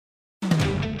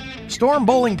Storm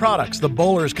Bowling Products, the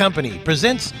Bowlers Company,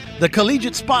 presents the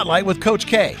Collegiate Spotlight with Coach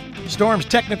K. Storm's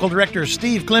technical director,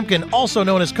 Steve Klimkin, also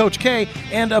known as Coach K,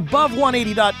 and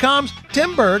Above180.com's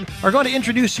Tim Berg are going to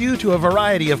introduce you to a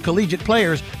variety of collegiate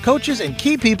players, coaches, and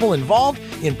key people involved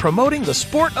in promoting the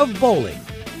sport of bowling.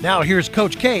 Now here's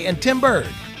Coach K and Tim Berg.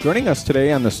 Joining us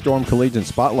today on the Storm Collegiate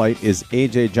Spotlight is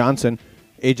AJ Johnson.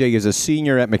 AJ is a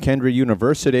senior at McKendree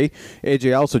University.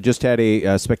 AJ also just had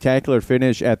a spectacular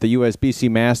finish at the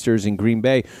USBC Masters in Green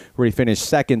Bay, where he finished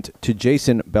second to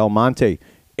Jason Belmonte.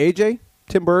 AJ,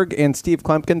 Tim Berg, and Steve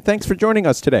Klimkin, thanks for joining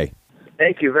us today.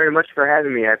 Thank you very much for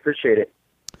having me. I appreciate it.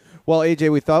 Well,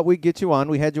 AJ, we thought we'd get you on.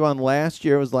 We had you on last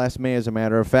year. It was last May, as a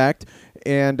matter of fact.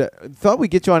 And thought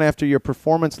we'd get you on after your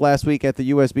performance last week at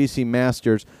the USBC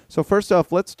Masters. So first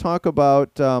off, let's talk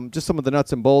about just some of the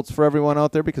nuts and bolts for everyone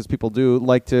out there, because people do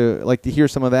like to hear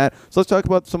some of that. So let's talk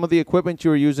about some of the equipment you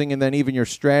were using, and then even your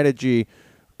strategy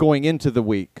going into the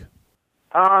week.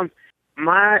 When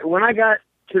I got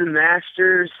to the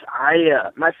Masters,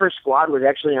 my first squad was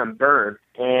actually on burn,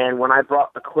 and when I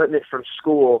brought equipment from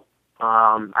school,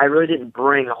 I really didn't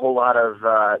bring a whole lot of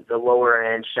the lower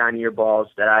end shinier balls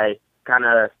that I kind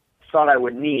of thought I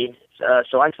would need.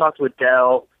 So I talked with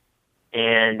Dell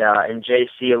and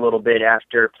JC a little bit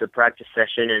after the practice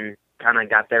session and kind of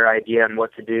got their idea on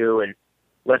what to do and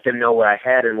let them know what I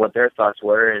had and what their thoughts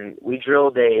were. And we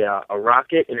drilled a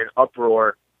rocket and an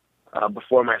uproar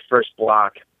before my first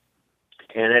block.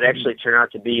 And it actually turned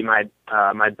out to be my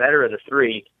better of the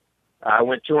three. I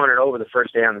went 200 over the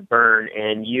first day on the burn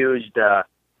and used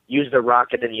the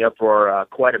rocket and the uproar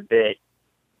quite a bit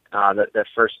the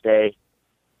first day.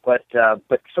 But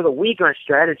for the week, my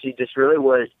strategy just really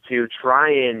was to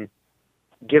try and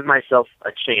give myself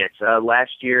a chance.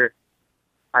 Last year,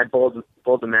 I bowled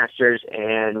the Masters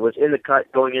and was in the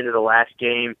cut going into the last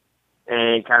game,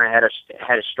 and kind of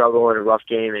had a struggle in a rough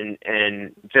game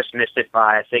and just missed it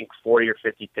by, I think, 40 or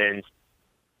 50 pins.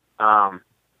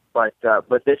 But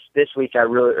this week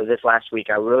this last week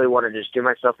I really wanted to just give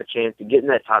myself a chance to get in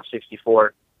that top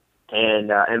 64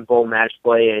 and bowl match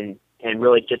play and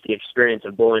really get the experience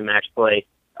of bowling match play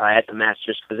at the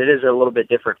Masters, because it is a little bit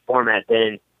different format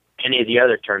than any of the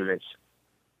other tournaments.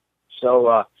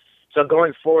 So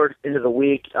going forward into the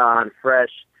week on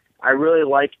fresh, I really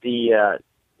like the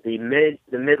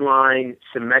midline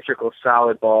symmetrical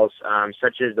solid balls,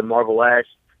 such as the Marvel S.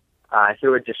 I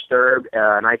threw a Disturb,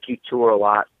 an IQ Tour a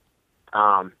lot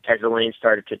as the lane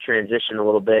started to transition a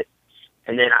little bit.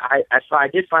 And then I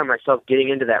did find myself getting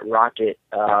into that rocket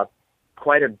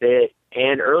quite a bit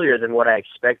and earlier than what I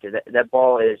expected. That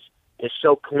ball is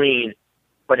so clean,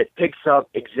 but it picks up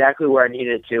exactly where I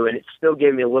needed it to, and it still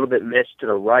gave me a little bit missed to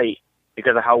the right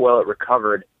because of how well it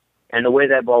recovered. And the way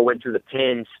that ball went through the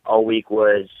pins all week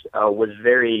was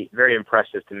very, very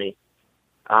impressive to me.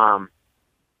 But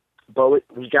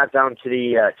we got down to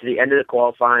the end of the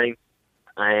qualifying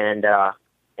and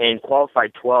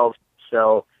qualified 12th.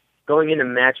 So going into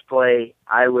match play,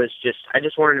 I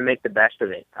just wanted to make the best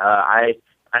of it. I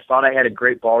thought I had a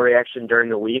great ball reaction during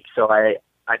the week, so I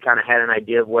kind of had an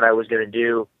idea of what I was going to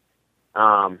do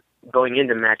going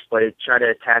into match play, try to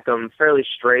attack them fairly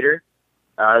straighter.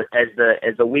 As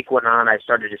the week went on, I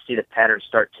started to see the pattern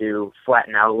start to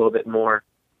flatten out a little bit more.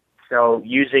 So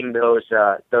using those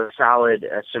solid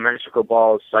symmetrical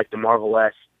balls like the Marvel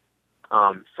S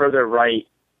further right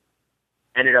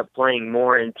ended up playing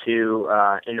more into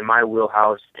my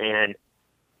wheelhouse and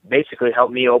basically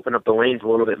helped me open up the lanes a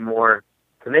little bit more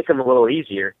to make them a little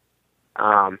easier.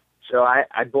 So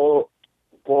I bowled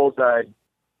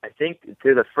I think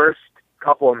through the first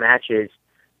couple of matches,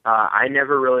 I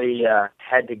never really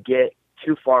had to get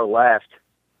too far left,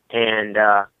 and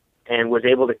was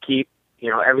able to keep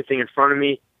everything in front of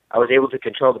me. I was able to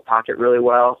control the pocket really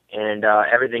well, and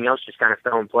everything else just kind of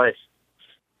fell in place.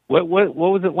 What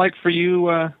was it like for you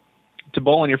to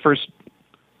bowl in your first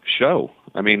show?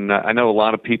 I mean, I know a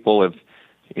lot of people have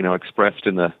expressed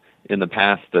in the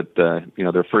past that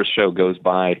their first show goes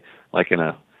by like in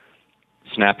a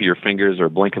snap of your fingers or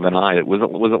blink of an eye.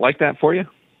 Was it like that for you?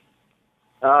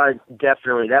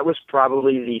 Definitely. That was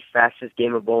probably the fastest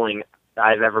game of bowling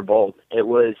I've ever bowled. It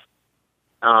was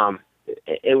an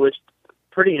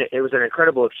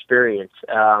incredible experience.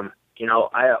 When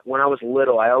I was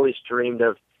little, I always dreamed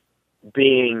of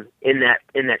being in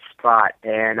that spot,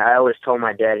 and I always told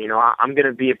my dad, I'm going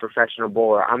to be a professional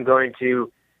bowler. I'm going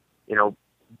to,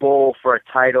 bowl for a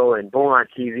title and bowl on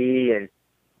TV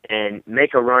and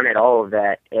make a run at all of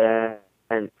that.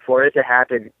 And for it to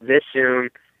happen this soon,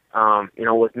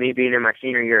 with me being in my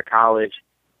senior year of college,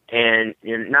 and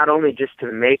not only just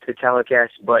to make the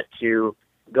telecast, but to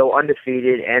go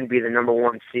undefeated and be the number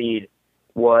one seed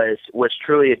was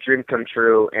truly a dream come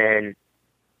true. And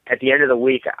at the end of the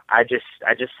week, I just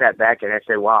sat back and I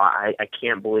said, wow, I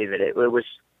can't believe it. It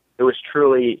was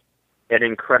truly an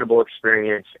incredible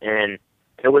experience, and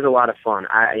it was a lot of fun.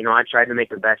 I tried to make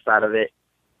the best out of it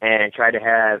and tried to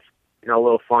have a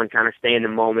little fun, kind of stay in the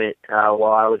moment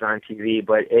while I was on TV.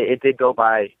 But it did go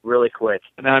by really quick.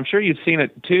 And I'm sure you've seen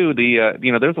it too.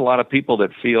 There's a lot of people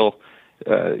that feel,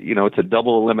 it's a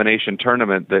double elimination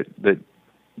tournament.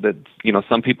 That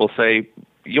some people say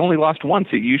you only lost once.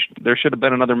 There should have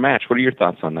been another match. What are your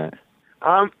thoughts on that?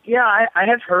 I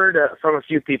have heard from a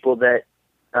few people that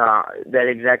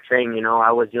exact thing.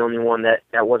 I was the only one that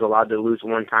was allowed to lose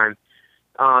one time.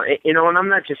 And I'm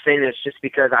not just saying this just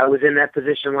because I was in that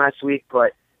position last week,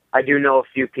 but I do know a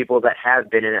few people that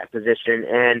have been in that position,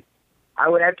 and I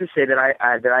would have to say that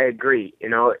I agree.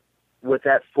 With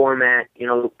that format,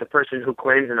 the person who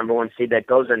claims the number one seed that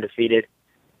goes undefeated,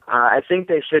 I think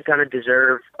they should kind of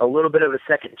deserve a little bit of a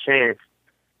second chance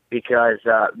because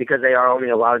they are only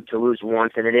allowed to lose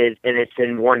once, and it's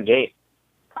in one game.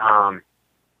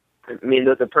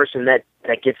 The person that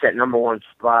gets that number one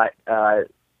spot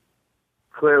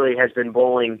clearly has been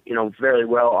bowling, very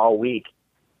well all week.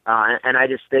 And I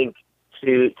just think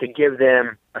to give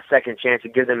them a second chance, to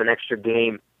give them an extra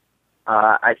game,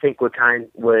 I think would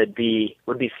be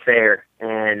fair.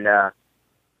 The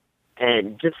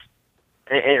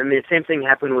same thing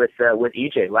happened with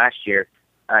EJ last year.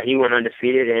 He went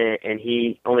undefeated and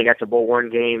he only got to bowl one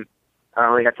game,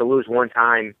 only got to lose one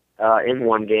time in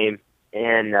one game,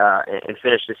 and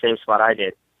finish the same spot I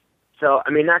did. So,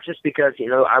 not just because,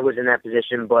 I was in that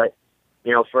position, but,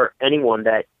 for anyone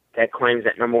that claims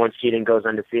that number one seed and goes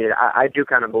undefeated, I do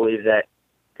kind of believe that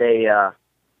they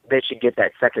should get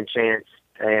that second chance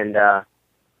and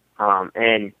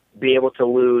be able to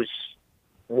lose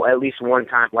at least one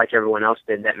time like everyone else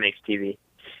did that makes TV.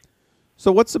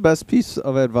 So what's the best piece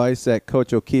of advice that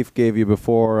Coach O'Keefe gave you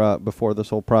before this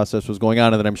whole process was going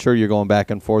on, and that I'm sure you're going back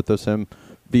and forth with him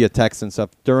via text and stuff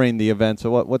during the event?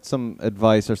 So what's some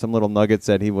advice or some little nuggets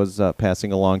that he was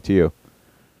passing along to you?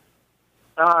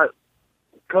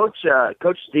 Coach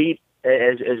Steve,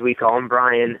 as we call him,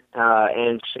 Brian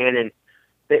and Shannon,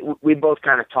 we both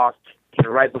kind of talked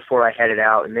right before I headed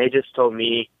out, and they just told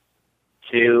me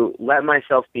to let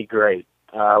myself be great.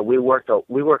 We work a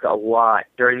lot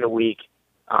during the week,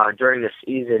 during the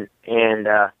season, and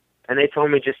they told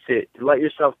me just to let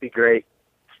yourself be great,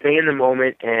 stay in the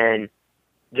moment, and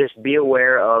just be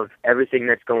aware of everything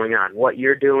that's going on, what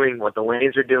you're doing, what the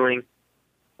lanes are doing,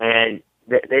 and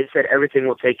they said everything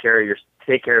will take care of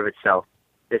itself.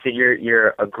 They said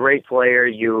you're a great player,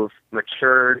 you've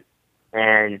matured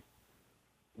and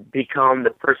become the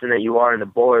person that you are and the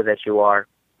bowler that you are,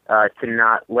 to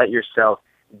not let yourself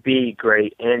be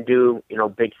great and do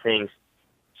big things.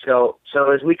 So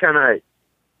as we kind of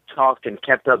talked and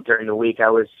kept up during the week, I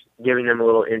was giving them a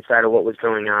little insight of what was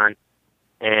going on.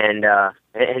 And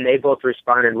they both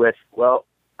responded with, well,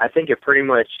 I think you pretty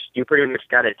much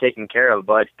got it taken care of,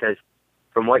 bud, because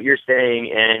from what you're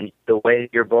saying and the way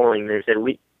you're bowling, they said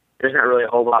there's not really a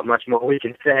whole lot much more we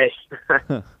can say.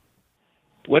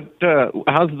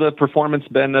 How's the performance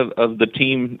been of the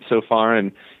team so far?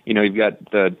 And you've got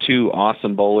two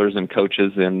awesome bowlers and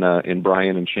coaches in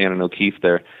Brian and Shannon O'Keefe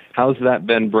there. How's that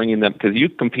been bringing them? Because you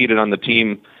competed on the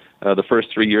team the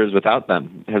first 3 years without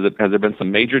them. Has there been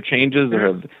some major changes,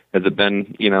 or has it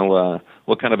been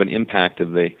what kind of an impact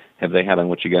have they had on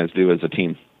what you guys do as a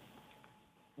team?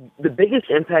 The biggest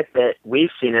impact that we've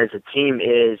seen as a team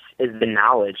is the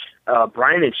knowledge.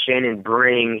 Brian and Shannon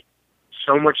bring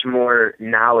so much more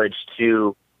knowledge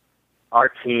to our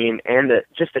team and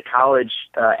just the college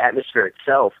atmosphere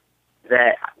itself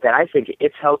that I think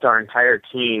it's helped our entire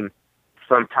team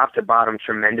from top to bottom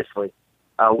tremendously.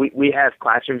 We have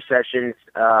classroom sessions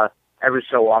every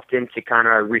so often to kind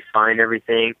of refine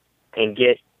everything and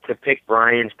get to pick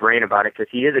Brian's brain about it,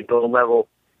 because he is a gold level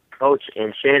coach,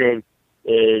 and Shannon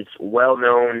is well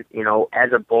known,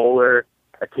 as a bowler,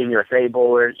 a Team USA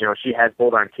bowler. She has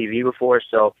bowled on TV before,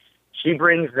 so she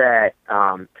brings that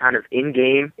kind of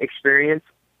in-game experience,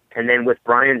 and then with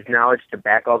Brian's knowledge to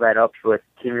back all that up with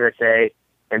Team USA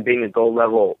and being a gold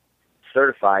level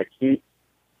certified, the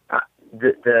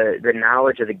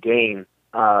knowledge of the game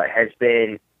has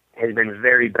been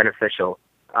very beneficial.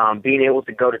 Being able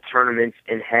to go to tournaments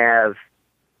and have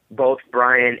both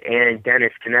Brian and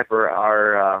Dennis Knepper,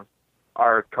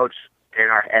 our coach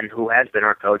and who has been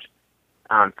our coach,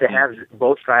 to have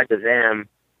both sides of them.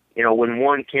 When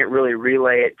one can't really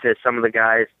relay it to some of the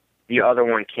guys, the other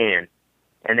one can.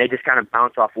 And they just kind of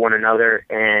bounce off one another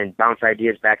and bounce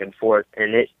ideas back and forth.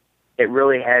 And it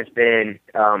really has been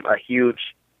a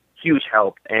huge huge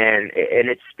help, and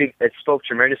it spoke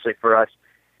tremendously for us.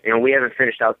 We haven't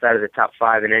finished outside of the top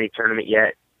 5 in any tournament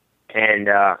yet,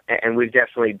 and we've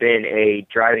definitely been a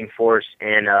driving force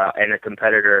and a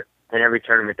competitor in every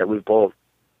tournament that we've bowled.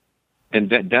 And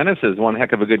Dennis is one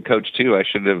heck of a good coach too. I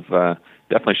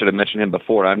definitely should have mentioned him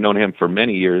before. I've known him for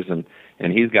many years, and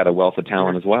he's got a wealth of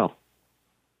talent as well.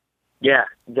 Yeah,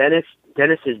 Dennis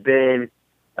has been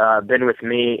with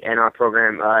me and our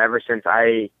program ever since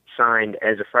I signed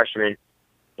as a freshman,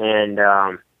 and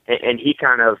he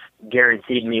kind of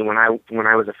guaranteed me when I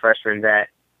was a freshman that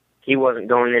he wasn't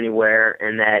going anywhere,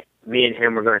 and that me and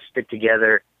him were going to stick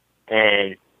together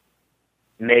and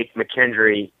make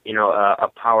McKendree, a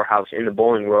powerhouse in the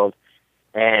bowling world,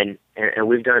 and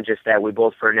we've done just that. We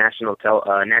bowled for a national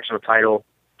title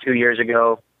 2 years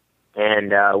ago,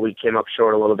 and we came up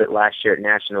short a little bit last year at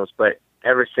nationals. But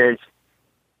ever since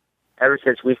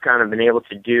we've kind of been able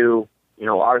to do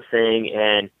our thing,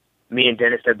 and me and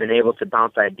Dennis have been able to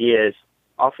bounce ideas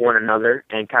off one another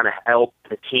and kind of help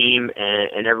the team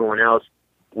and everyone else.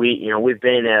 We've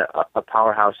been a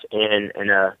powerhouse and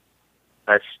a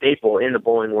staple in the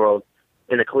bowling world,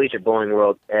 in the collegiate bowling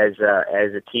world, as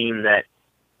a team that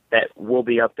will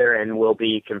be up there and will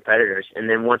be competitors. And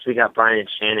then once we got Brian and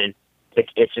Shannon,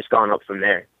 it's just gone up from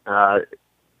there.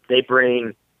 They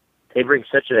bring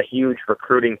such a huge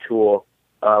recruiting tool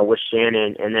with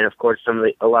Shannon, and then of course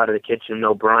a lot of the kids who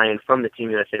know Brian from the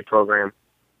Team USA program,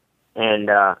 and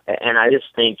I just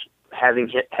think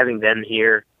having them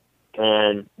here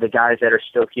and the guys that are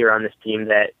still here on this team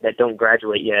that don't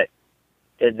graduate yet,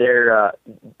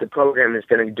 the program is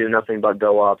going to do nothing but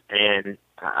go up, and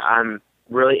I'm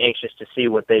really anxious to see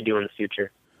what they do in the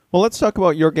future. Well, let's talk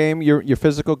about your game, your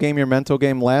physical game, your mental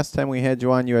game. Last time we had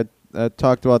you on, you had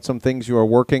talked about some things you are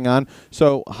working on.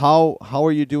 So how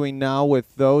are you doing now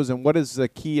with those, and what is the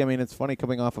key? I mean, it's funny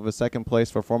coming off of a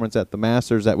second-place performance at the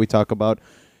Masters that we talk about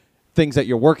things that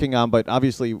you're working on, but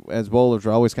obviously as bowlers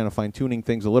we're always kind of fine-tuning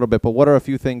things a little bit. But what are a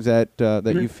few things that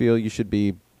you feel you should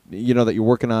be, that you're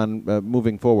working on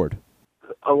moving forward?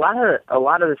 A lot of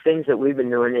the things that we've been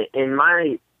doing in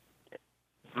my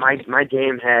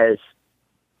game has,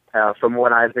 from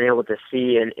what I've been able to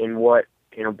see and what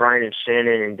Brian and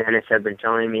Shannon and Dennis have been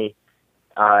telling me,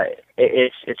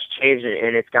 it's changed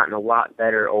and it's gotten a lot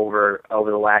better over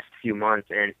the last few months.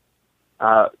 And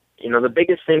the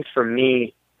biggest things for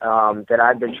me that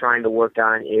I've been trying to work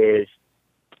on is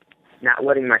not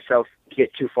letting myself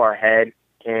get too far ahead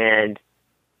and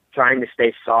trying to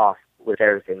stay soft with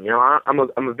everything. I'm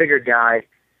a bigger guy.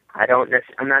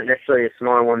 I'm not necessarily a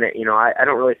smaller one that I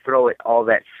don't really throw it all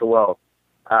that slow.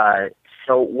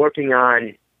 So working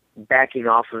on backing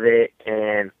off of it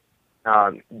and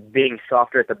being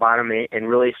softer at the bottom and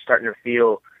really starting to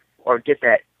feel or get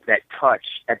that touch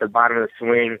at the bottom of the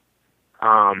swing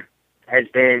has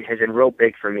been real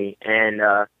big for me. And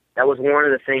that was one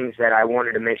of the things that I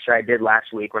wanted to make sure I did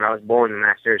last week when I was bowling the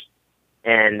Masters,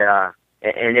 and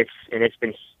it's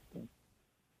been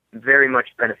very much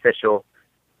beneficial.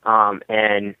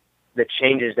 And the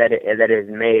changes that it has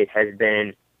made has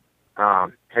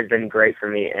been great for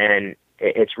me, and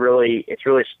it's really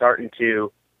starting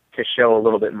to show a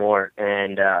little bit more.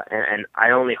 And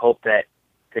I only hope that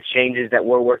the changes that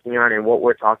we're working on and what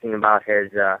we're talking about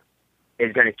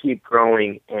is going to keep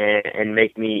growing and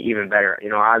make me even better.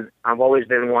 I've always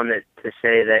been one to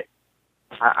say that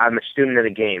I'm a student of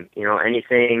the game.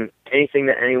 Anything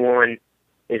that anyone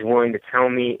is willing to tell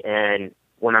me, and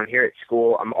when I'm here at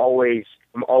school, I'm always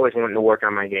wanting to work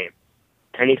on my game.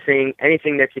 Anything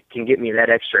that can get me that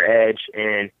extra edge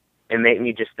and make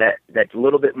me just that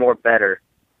little bit more better,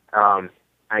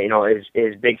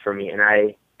 is big for me, and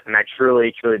I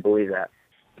truly believe that.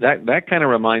 That kind of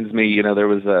reminds me, there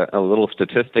was a little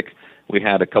statistic we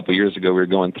had a couple years ago. We were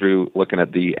going through looking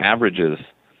at the averages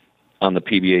on the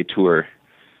PBA Tour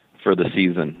for the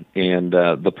season, and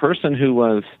the person who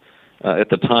was at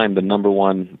the time the number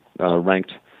one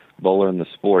ranked bowler in the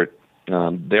sport,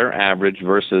 their average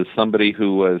versus somebody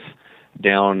who was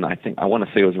down, I want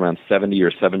to say it was around 70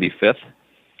 or 75th.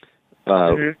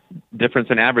 Difference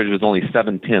in average was only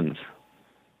 7 pins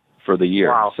for the year.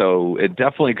 Wow. So it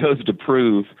definitely goes to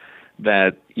prove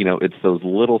that, it's those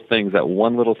little things, that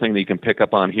one little thing that you can pick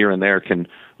up on here and there can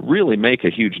really make a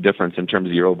huge difference in terms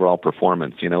of your overall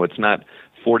performance. It's not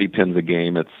 40 pins a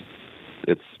game.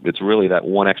 It's really that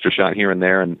one extra shot here and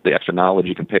there, and the extra knowledge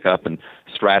you can pick up, and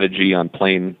strategy on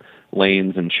playing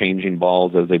lanes and changing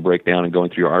balls as they break down and going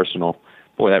through your arsenal.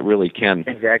 Boy, that really can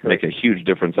make a huge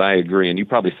difference. I agree, and you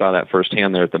probably saw that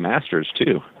firsthand there at the Masters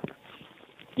too.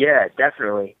 Yeah,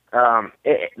 definitely.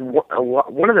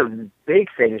 One of the big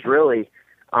things, really,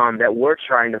 that we're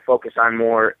trying to focus on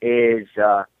more is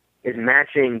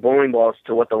matching bowling balls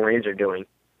to what the lanes are doing,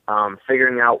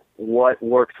 figuring out what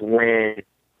works when,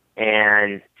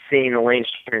 and seeing the lanes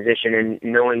transition and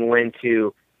knowing when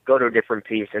to go to a different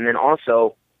piece. And then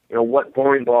also, what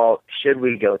bowling ball should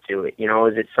we go to? Is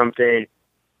it something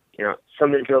a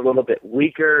little bit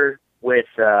weaker with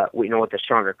a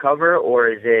stronger cover, or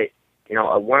is it,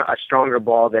 a stronger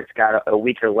ball that's got a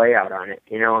weaker layout on it,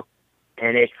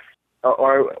 and it's,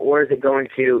 or is it going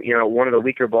to, one of the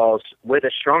weaker balls with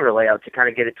a stronger layout to kind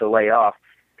of get it to lay off?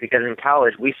 Because in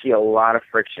college, we see a lot of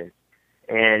friction.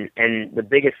 And the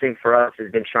biggest thing for us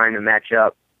has been trying to match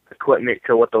up equipment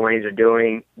to what the lanes are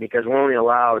doing, because we're only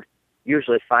allowed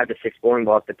usually 5 to 6 bowling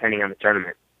balls depending on the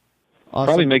tournament. Awesome.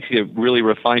 Probably makes you really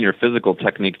refine your physical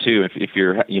technique too. If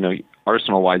you're,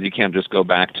 arsenal-wise, you can't just go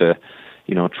back to,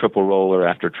 triple roller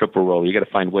after triple roller. You got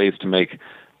to find ways to make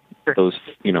those,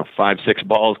 5, 6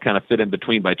 balls kind of fit in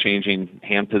between by changing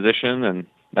hand position and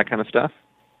that kind of stuff.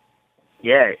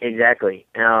 Yeah, exactly.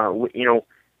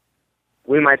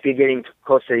 We might be getting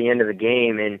close to the end of the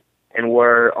game, and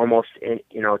we're almost,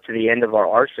 to the end of our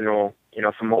arsenal,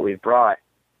 from what we've brought,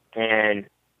 and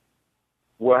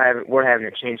we're having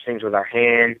to change things with our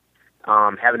hand,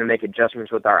 having to make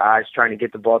adjustments with our eyes, trying to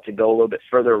get the ball to go a little bit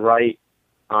further right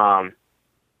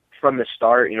from the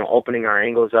start, opening our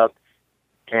angles up,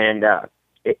 and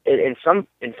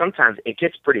sometimes it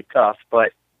gets pretty tough,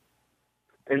 but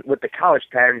with the college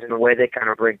patterns and the way they kind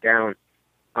of break down,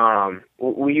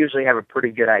 we usually have a pretty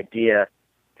good idea,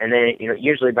 and then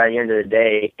usually by the end of the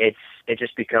day, it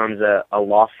just becomes a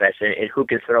law fest, and who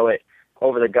can throw it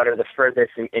over the gutter the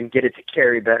furthest and get it to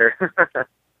carry better.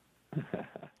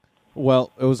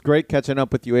 Well, it was great catching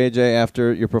up with you, AJ,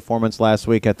 after your performance last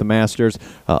week at the Masters.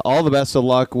 All the best of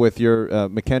luck with your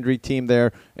McKendree team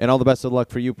there, and all the best of luck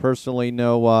for you personally.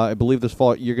 I believe this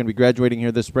fall you're going to be graduating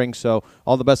here this spring, so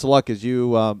all the best of luck as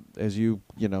you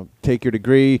take your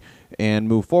degree and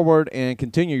move forward and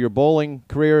continue your bowling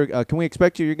career. Can we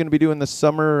expect you're going to be doing the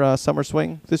summer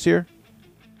swing this year?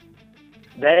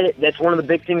 That's one of the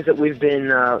big things that we've been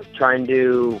trying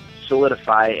to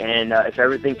solidify, and if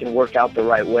everything can work out the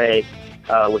right way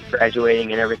with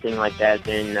graduating and everything like that,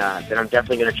 then I'm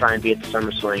definitely going to try and be at the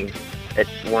summer swing.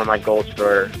 It's one of my goals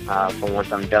for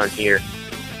once I'm done here.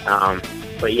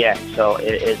 But yeah, so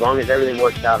as long as everything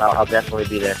works out, I'll definitely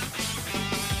be there.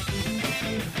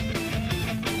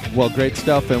 Well, great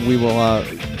stuff, and we will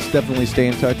definitely stay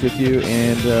in touch with you,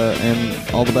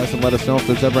 and all the best, and let us know if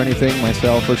there's ever anything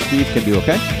myself or Steve can do,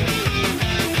 okay?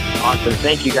 Awesome.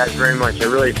 Thank you guys very much. I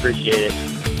really appreciate it.